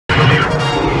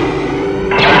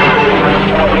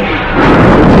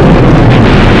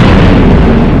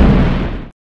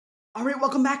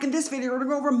welcome back. In this video, we're going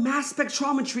to go over mass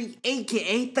spectrometry,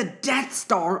 aka the Death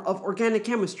Star of organic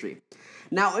chemistry.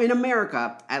 Now, in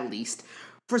America, at least,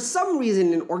 for some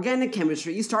reason in organic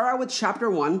chemistry, you start out with chapter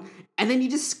 1, and then you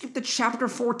just skip to chapter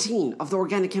 14 of the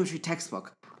organic chemistry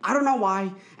textbook. I don't know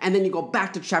why, and then you go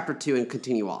back to chapter 2 and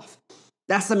continue off.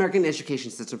 That's the American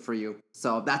education system for you,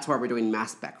 so that's why we're doing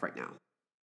Mass Spec right now.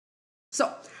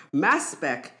 So, Mass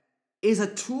Spec is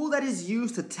a tool that is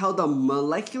used to tell the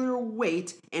molecular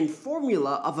weight and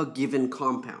formula of a given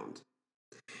compound.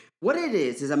 What it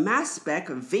is a mass spec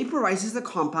vaporizes the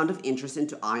compound of interest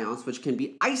into ions which can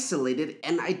be isolated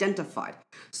and identified.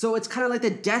 So it's kind of like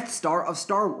the Death Star of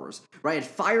Star Wars, right? It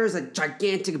fires a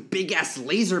gigantic big-ass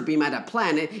laser beam at a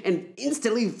planet and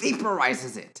instantly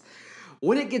vaporizes it.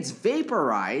 When it gets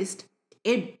vaporized,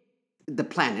 the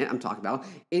planet I'm talking about,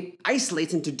 it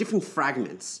isolates into different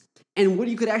fragments. And what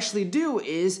you could actually do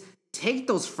is take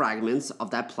those fragments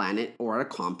of that planet or a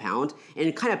compound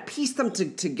and kind of piece them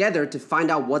together to find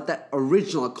out what the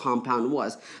original compound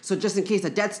was. So just in case the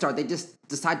Death Star, they just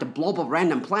decide to blow up a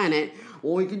random planet,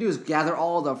 all you can do is gather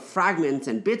all the fragments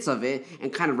and bits of it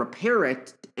and kind of repair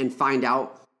it and find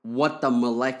out what the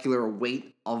molecular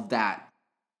weight of that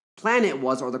planet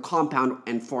was or the compound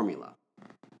and formula.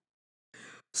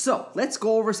 So let's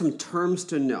go over some terms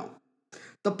to know.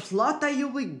 The plot that you'll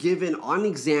be given on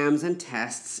exams and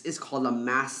tests is called a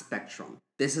mass spectrum.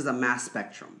 This is a mass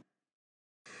spectrum.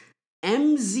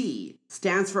 MZ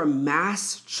stands for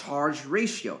mass charge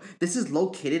ratio. This is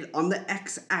located on the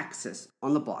x-axis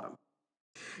on the bottom.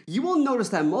 You will notice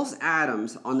that most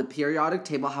atoms on the periodic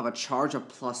table have a charge of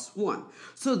 +1.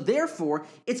 So therefore,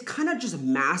 it's kind of just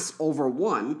mass over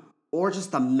 1 or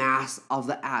just the mass of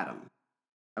the atom.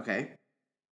 Okay?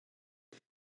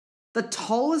 The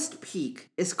tallest peak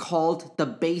is called the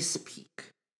base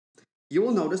peak. You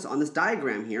will notice on this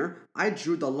diagram here, I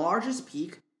drew the largest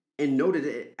peak and noted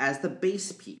it as the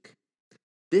base peak.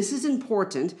 This is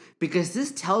important because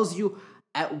this tells you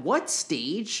at what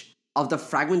stage of the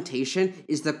fragmentation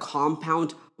is the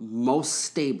compound most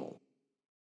stable.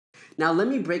 Now let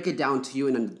me break it down to you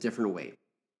in a different way.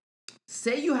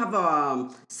 Say you have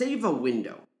a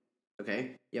window,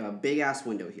 okay? You have a big ass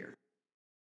window here.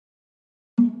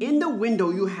 In the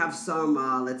window, you have some,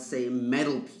 let's say,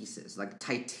 metal pieces, like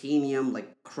titanium, like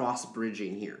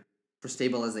cross-bridging here for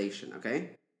stabilization,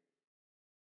 okay?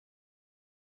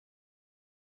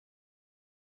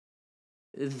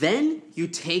 Then you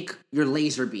take your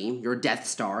laser beam, your Death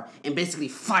Star, and basically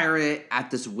fire it at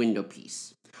this window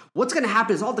piece. What's going to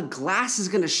happen is all the glass is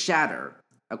going to shatter,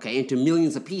 okay, into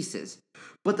millions of pieces.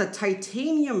 But the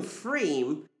titanium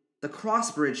frame, the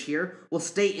cross-bridge here, will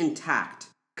stay intact,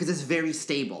 because it's very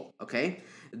stable, okay?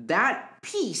 That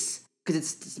piece, because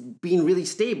it's being really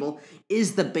stable,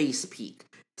 is the base peak.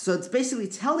 So it's basically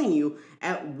telling you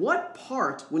at what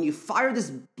part, when you fire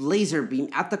this laser beam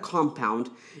at the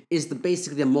compound, is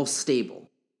basically the most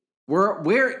stable.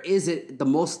 Where is it the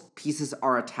most pieces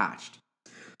are attached?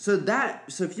 So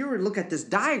if you were to look at this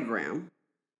diagram,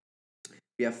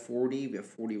 we have 40, we have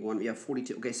 41, we have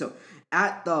 42. Okay, so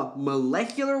at the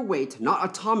molecular weight, not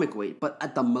atomic weight, but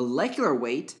at the molecular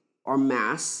weight or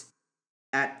mass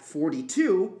at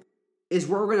 42 is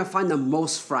where we're going to find the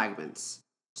most fragments.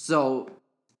 So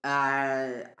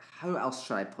how else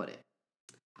should I put it?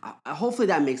 Hopefully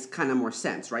that makes kind of more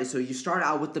sense, right? So you start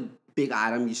out with the big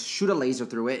atom, you shoot a laser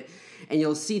through it, and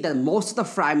you'll see that most of the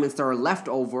fragments that are left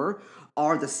over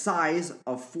are the size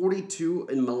of 42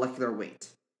 in molecular weight.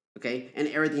 Okay, and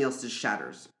everything else just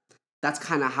shatters. That's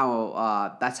kind of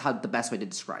how, the best way to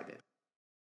describe it.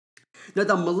 Now,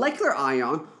 the molecular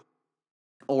ion,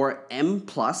 or M+,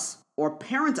 or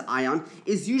parent ion,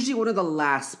 is usually one of the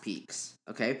last peaks,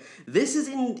 okay? This is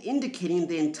indicating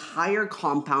the entire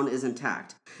compound is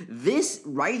intact. This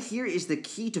right here is the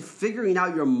key to figuring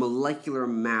out your molecular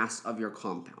mass of your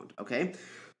compound, okay?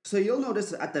 So you'll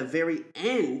notice at the very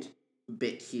end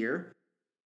bit here,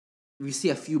 we see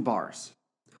a few bars.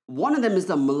 One of them is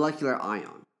the molecular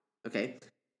ion, okay?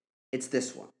 It's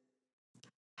this one.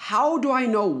 How do I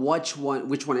know which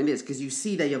one it is? Because you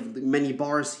see that you have many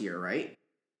bars here, right?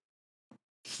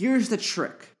 Here's the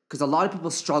trick, because a lot of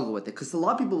people struggle with it, because a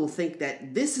lot of people will think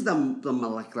that this is the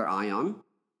molecular ion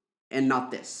and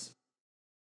not this.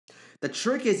 The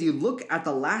trick is you look at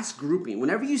the last grouping.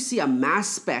 Whenever you see a mass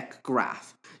spec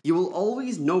graph, you will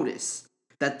always notice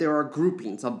that there are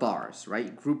groupings of bars,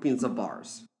 right? Groupings of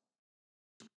bars.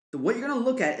 What you're going to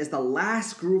look at is the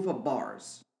last group of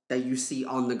bars that you see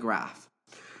on the graph.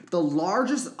 The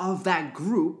largest of that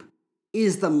group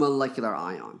is the molecular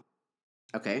ion,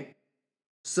 okay?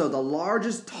 So the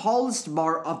largest, tallest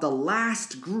bar of the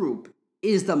last group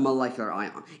is the molecular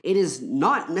ion. It is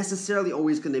not necessarily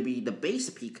always going to be the base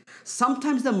peak.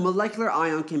 Sometimes the molecular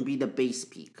ion can be the base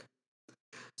peak.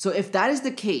 So if that is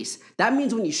the case, that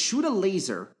means when you shoot a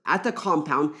laser at the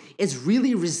compound, it's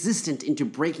really resistant into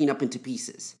breaking up into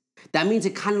pieces. That means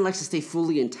it kind of likes to stay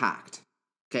fully intact.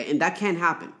 Okay, and that can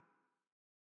happen.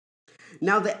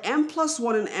 Now the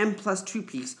M+1 and M+2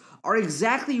 peaks are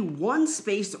exactly one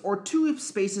space or two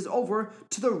spaces over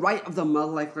to the right of the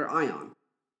molecular ion.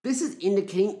 This is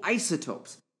indicating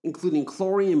isotopes, including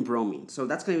chlorine and bromine. So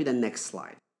that's going to be the next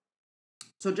slide.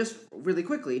 So just really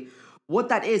quickly, what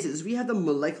that is we have the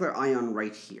molecular ion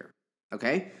right here,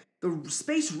 okay? The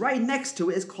space right next to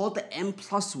it is called the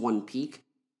M+1 peak,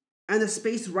 and the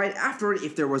space right after it,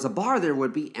 if there was a bar, there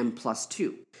would be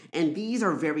M+2. And these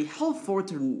are very helpful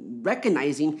to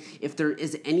recognizing if there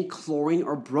is any chlorine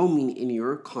or bromine in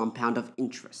your compound of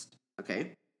interest,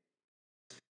 okay?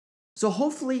 So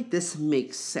hopefully this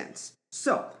makes sense.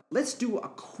 So let's do a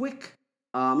quick,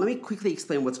 let me quickly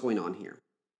explain what's going on here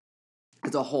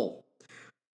as a whole.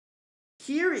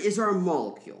 Here is our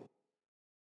molecule,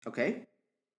 okay?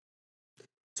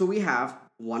 So we have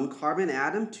 1 carbon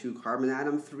atom, 2 carbon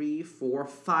atom, 3, 4,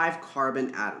 5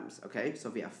 carbon atoms, okay? So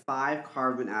if we have 5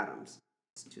 carbon atoms,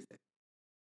 it's too thick.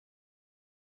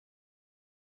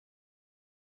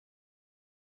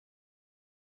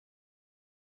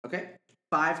 Okay,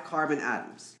 5 carbon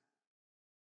atoms.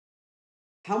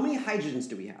 How many hydrogens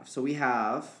do we have? So we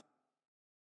have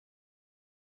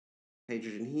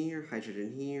hydrogen here,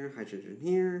 hydrogen here, hydrogen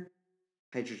here,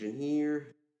 hydrogen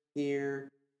here, here,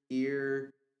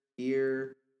 here,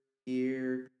 here,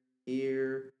 here,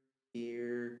 here,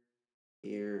 here,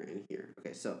 here, and here.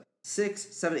 Okay, so 6,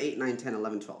 7, 8, 9, 10,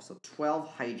 11, 12. So 12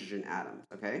 hydrogen atoms,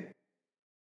 okay?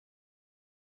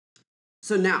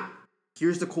 So now,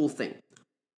 here's the cool thing.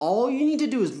 All you need to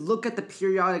do is look at the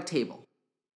periodic table.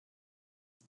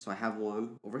 So I have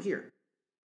one over here.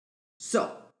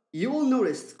 So you will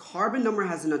notice carbon number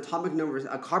has an atomic number,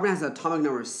 carbon has an atomic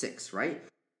number of 6, right?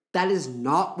 That is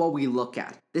not what we look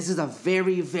at. This is a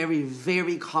very, very,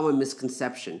 very common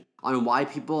misconception on why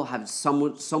people have so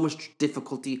much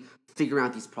difficulty figuring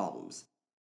out these problems.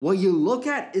 What you look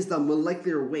at is the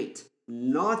molecular weight,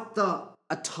 not the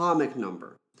atomic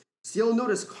number. So you'll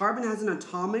notice carbon has an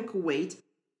atomic weight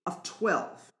of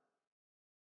 12.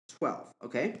 12,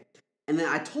 okay? And then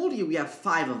I told you we have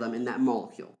 5 of them in that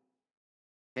molecule.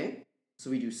 Okay? So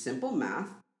we do simple math,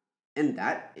 and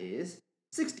that is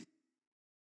 60.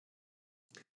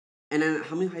 And then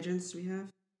how many hydrogens do we have?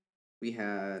 We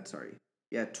had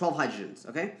 12 hydrogens,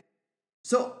 okay?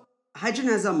 So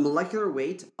hydrogen has a molecular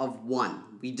weight of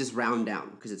 1. We just round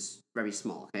down because it's very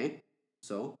small, okay?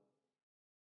 So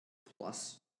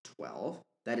plus 12,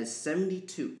 that is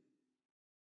 72.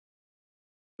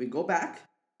 We go back,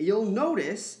 you'll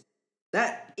notice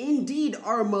that indeed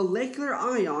our molecular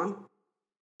ion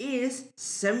is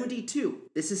 72.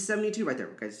 This is 72 right there,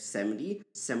 okay? 70,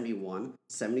 71,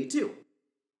 72,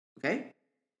 okay?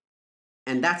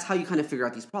 And that's how you kind of figure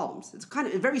out these problems. It's kind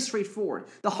of very straightforward.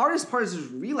 The hardest part is just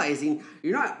realizing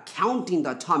you're not counting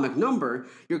the atomic number,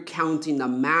 you're counting the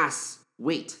mass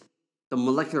weight, the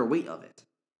molecular weight of it.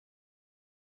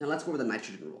 Now let's go over the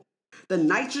nitrogen rule. The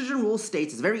nitrogen rule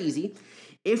states, it's very easy,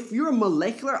 if your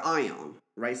molecular ion,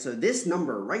 right, so this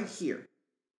number right here,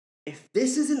 if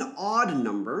this is an odd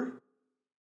number,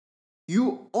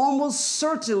 you almost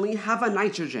certainly have a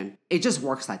nitrogen. It just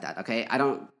works like that, okay?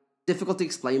 Difficult to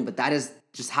explain, but that is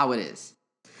just how it is.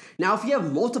 Now, if you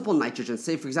have multiple nitrogens,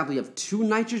 say for example, you have 2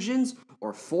 nitrogens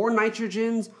or 4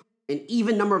 nitrogens, an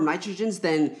even number of nitrogens,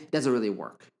 then it doesn't really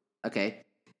work, okay?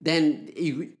 Then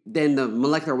the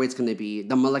molecular weight's going to be,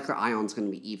 the molecular ion's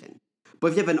going to be even. But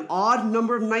if you have an odd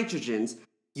number of nitrogens,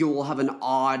 you will have an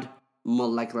odd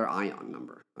molecular ion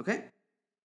number, okay?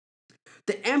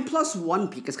 The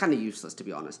M+1 peak is kind of useless, to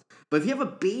be honest. But if you have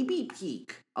a baby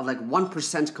peak of like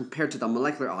 1% compared to the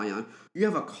molecular ion, you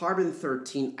have a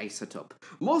carbon-13 isotope.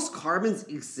 Most carbons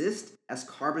exist as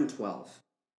carbon-12.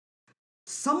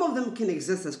 Some of them can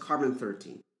exist as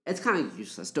carbon-13. It's kind of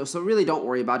useless, so really don't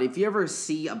worry about it. If you ever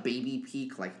see a baby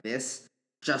peak like this,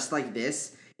 just like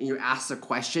this, and you're asked a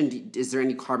question, is there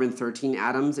any carbon-13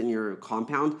 atoms in your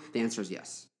compound? The answer is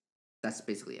yes. That's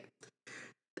basically it.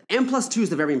 The M+2 is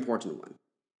the very important one.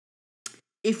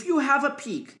 If you have a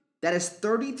peak that is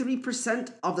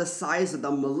 33% of the size of the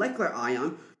molecular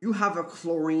ion, you have a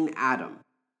chlorine atom,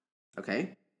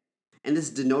 okay? And this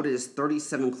is denoted as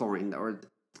 37 chlorine, or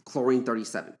chlorine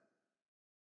 37.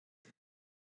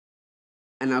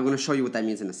 And I'm going to show you what that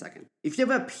means in a second. If you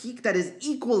have a peak that is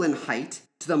equal in height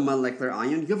to the molecular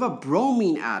ion, you have a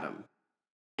bromine atom.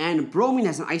 And bromine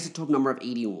has an isotope number of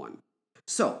 81.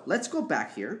 So let's go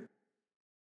back here.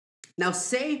 Now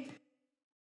say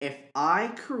if I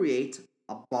create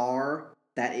a bar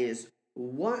that is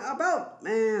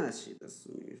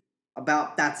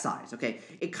about that size, okay?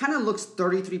 It kind of looks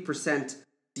 33%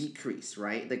 decrease,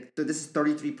 right? Like this is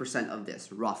 33% of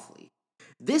this, roughly.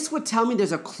 This would tell me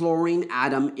there's a chlorine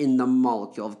atom in the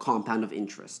molecule of compound of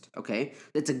interest, okay?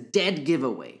 That's a dead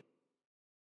giveaway.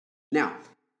 Now,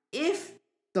 if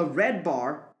the red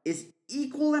bar is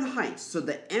equal in height, so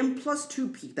the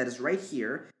M+2 peak that is right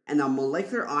here and the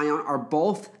molecular ion are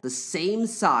both the same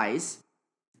size,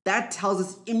 that tells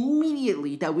us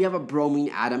immediately that we have a bromine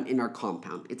atom in our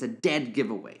compound. It's a dead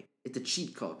giveaway. It's a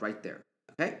cheat code right there,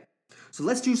 okay? So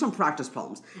let's do some practice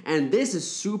problems. And this is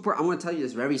super, I'm going to tell you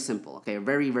this, very simple, okay?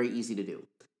 Very, very easy to do.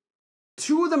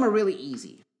 Two of them are really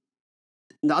easy.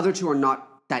 The other two are not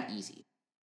that easy.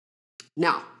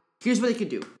 Now, here's what you could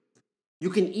do.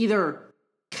 You can either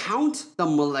count the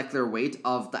molecular weight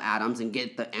of the atoms and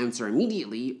get the answer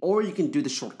immediately, or you can do the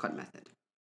shortcut method.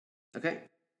 Okay?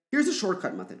 Here's the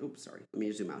shortcut method. Oops, sorry. Let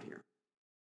me zoom out here.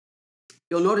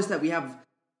 You'll notice that we have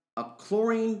a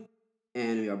chlorine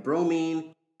and we have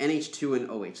bromine, NH2, and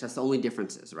OH. That's the only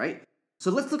differences, right? So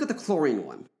let's look at the chlorine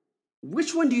one.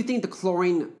 Which one do you think the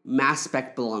chlorine mass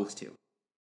spec belongs to?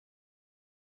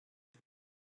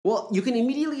 Well, you can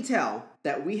immediately tell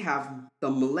that we have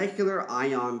the molecular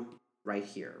ion right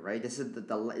here, right? This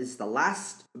is the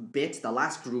last bit, the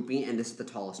last grouping, and this is the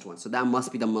tallest one. So that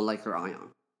must be the molecular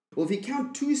ion. Well, if you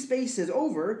count two spaces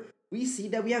over, we see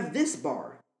that we have this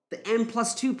bar, the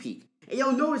M+2 peak. And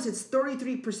you'll notice it's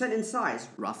 33% in size,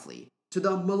 roughly, to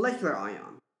the molecular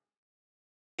ion.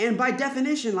 And by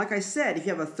definition, like I said, if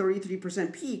you have a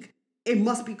 33% peak, it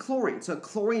must be chlorine. So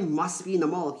chlorine must be in the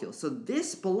molecule. So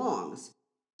this belongs.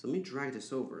 So let me drag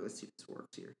this over. Let's see if this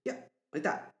works here. Yeah, like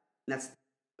that. And that's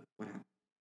what happened.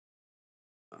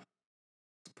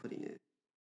 Putting it.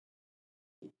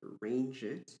 Arrange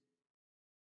it.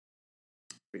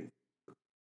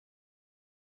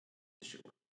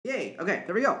 Yay, okay,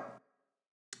 there we go.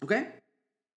 Okay?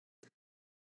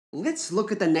 Let's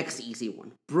look at the next easy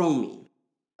one, bromine.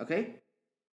 Okay?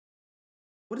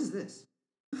 What is this?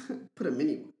 Put a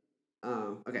mini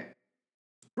one. Okay.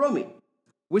 Bromine.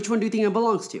 Which one do you think it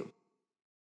belongs to?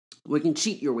 We can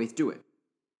cheat your way through it.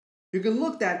 You can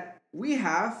look that we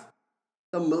have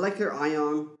the molecular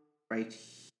ion right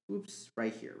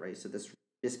here, right? So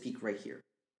this peak right here.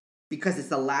 Because it's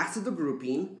the last of the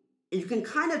grouping, and you can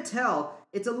kind of tell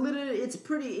it's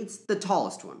the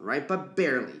tallest one, right? But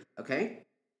barely, okay?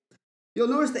 You'll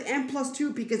notice the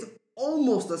M+2 peak is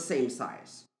almost the same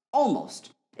size.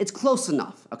 Almost. It's close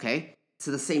enough, okay?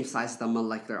 To the same size as the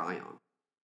molecular ion.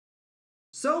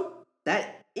 So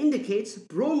that indicates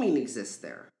bromine exists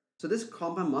there. So this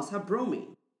compound must have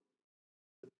bromine.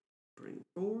 Bring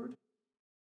forward.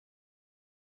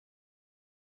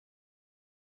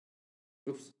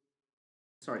 Oops.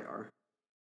 Sorry, R.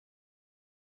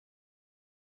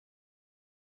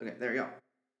 Okay, there you go.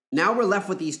 Now we're left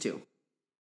with these two.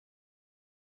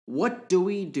 What do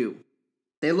we do?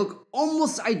 They look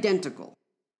almost identical.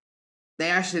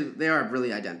 They are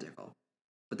really identical.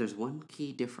 But there's one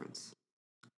key difference.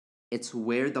 It's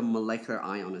where the molecular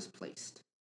ion is placed.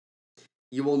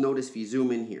 You will notice if you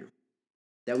zoom in here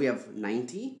that we have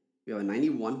 90, we have a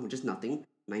 91, which is nothing,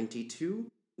 92,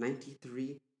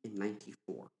 93, and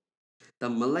 94. The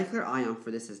molecular ion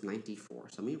for this is 94.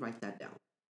 So let me write that down.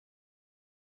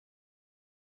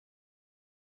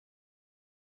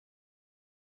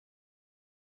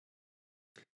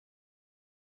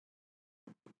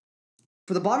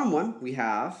 For the bottom one, we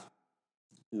have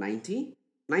 90,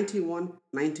 91,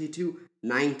 92,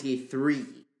 93.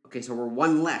 Okay, so we're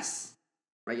one less,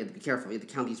 right? You have to be careful. You have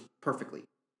to count these perfectly.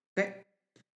 Okay?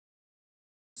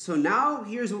 So now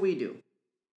here's what we do.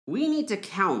 We need to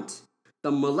count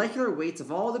the molecular weights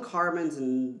of all the carbons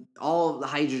and all the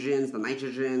hydrogens, the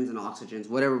nitrogens, and oxygens,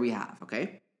 whatever we have,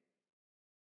 okay?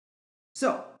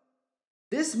 So,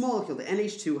 this molecule, the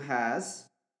NH2, has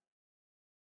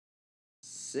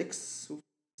six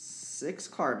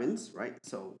carbons, right?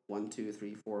 So 1, 2,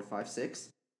 3, 4, 5, 6.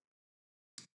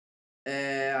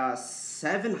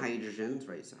 7 hydrogens,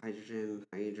 right? So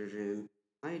hydrogen.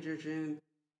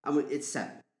 It's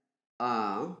 7.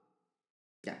 Yeah,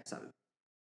 7.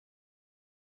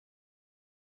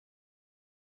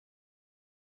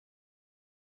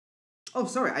 Oh,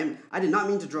 sorry, I did not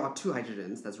mean to draw 2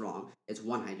 hydrogens. That's wrong. It's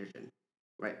 1 hydrogen,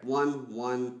 right? 1,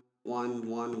 1, 1,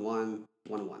 1, 1,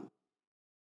 1, 1.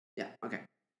 Yeah, okay.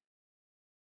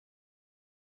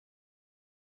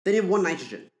 Then you have 1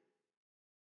 nitrogen.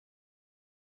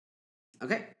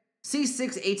 Okay?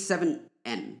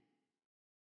 C6H7N.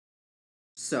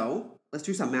 So, let's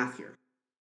do some math here.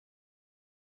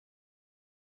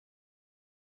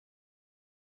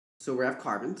 So we have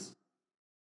carbons.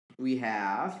 We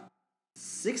have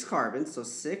 6 carbons, so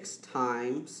 6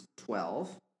 times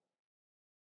 12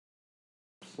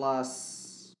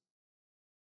 plus,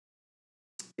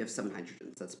 you have 7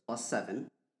 hydrogens, that's plus 7,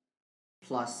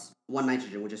 plus 1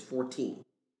 nitrogen, which is 14.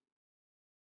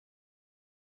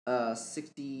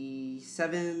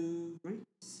 67, right?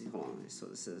 Hold on, so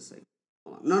this is like,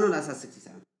 hold on. No, that's not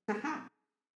 67.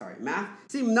 Sorry, math.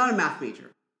 See, I'm not a math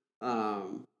major.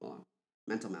 Hold on.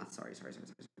 Mental math, sorry.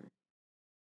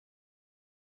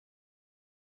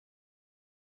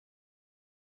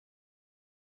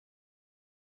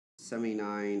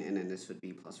 79, and then this would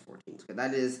be plus 14. So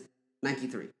that is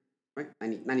 93, right?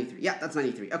 93. Yeah, that's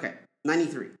 93. Okay,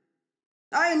 93.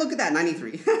 Hey, look at that,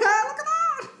 93. Look at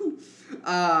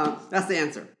that! That's the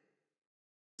answer.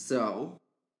 So,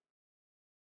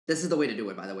 this is the way to do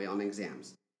it, by the way, on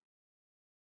exams.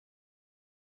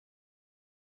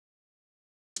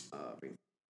 Okay.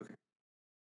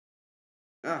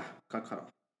 Cut off.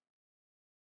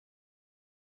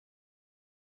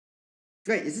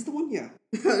 Great, is this the one? Yeah.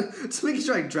 Just making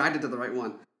sure I dragged it to the right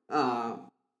one.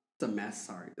 It's a mess,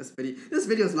 sorry. This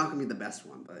video is not going to be the best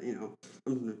one, but, you know,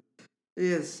 I'm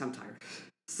tired.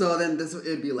 So then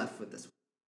it'd be left with this one.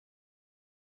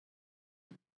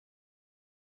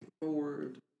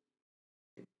 Forward.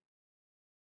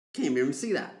 Can't even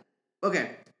see that.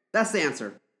 Okay, that's the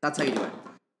answer. That's how you do it.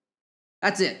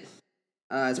 That's it.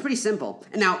 It's pretty simple.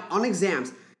 And now, on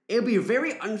exams, it would be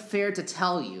very unfair to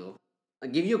tell you, I'll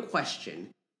give you a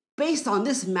question. Based on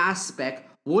this mass spec,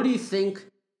 what do you think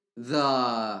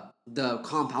the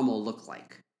compound will look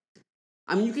like?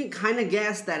 I mean, you can kind of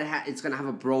guess that it's going to have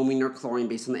a bromine or chlorine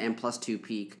based on the N+2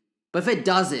 peak. But if it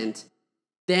doesn't,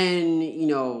 then, you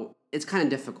know, it's kind of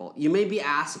difficult. You may be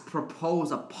asked to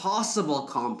propose a possible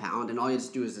compound, and all you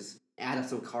just do is just add up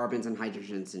some carbons and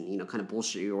hydrogens and, you know, kind of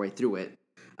bullshit your way through it.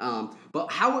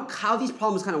 But how these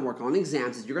problems kind of work on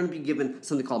exams is you're going to be given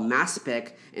something called Mass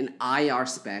Spec and IR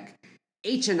Spec,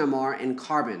 HNMR, and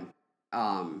carbon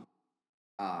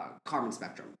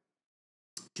spectrum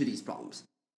to these problems.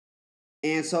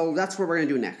 And so that's what we're going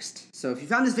to do next. So if you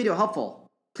found this video helpful,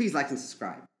 please like and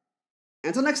subscribe.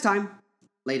 Until next time,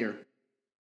 later.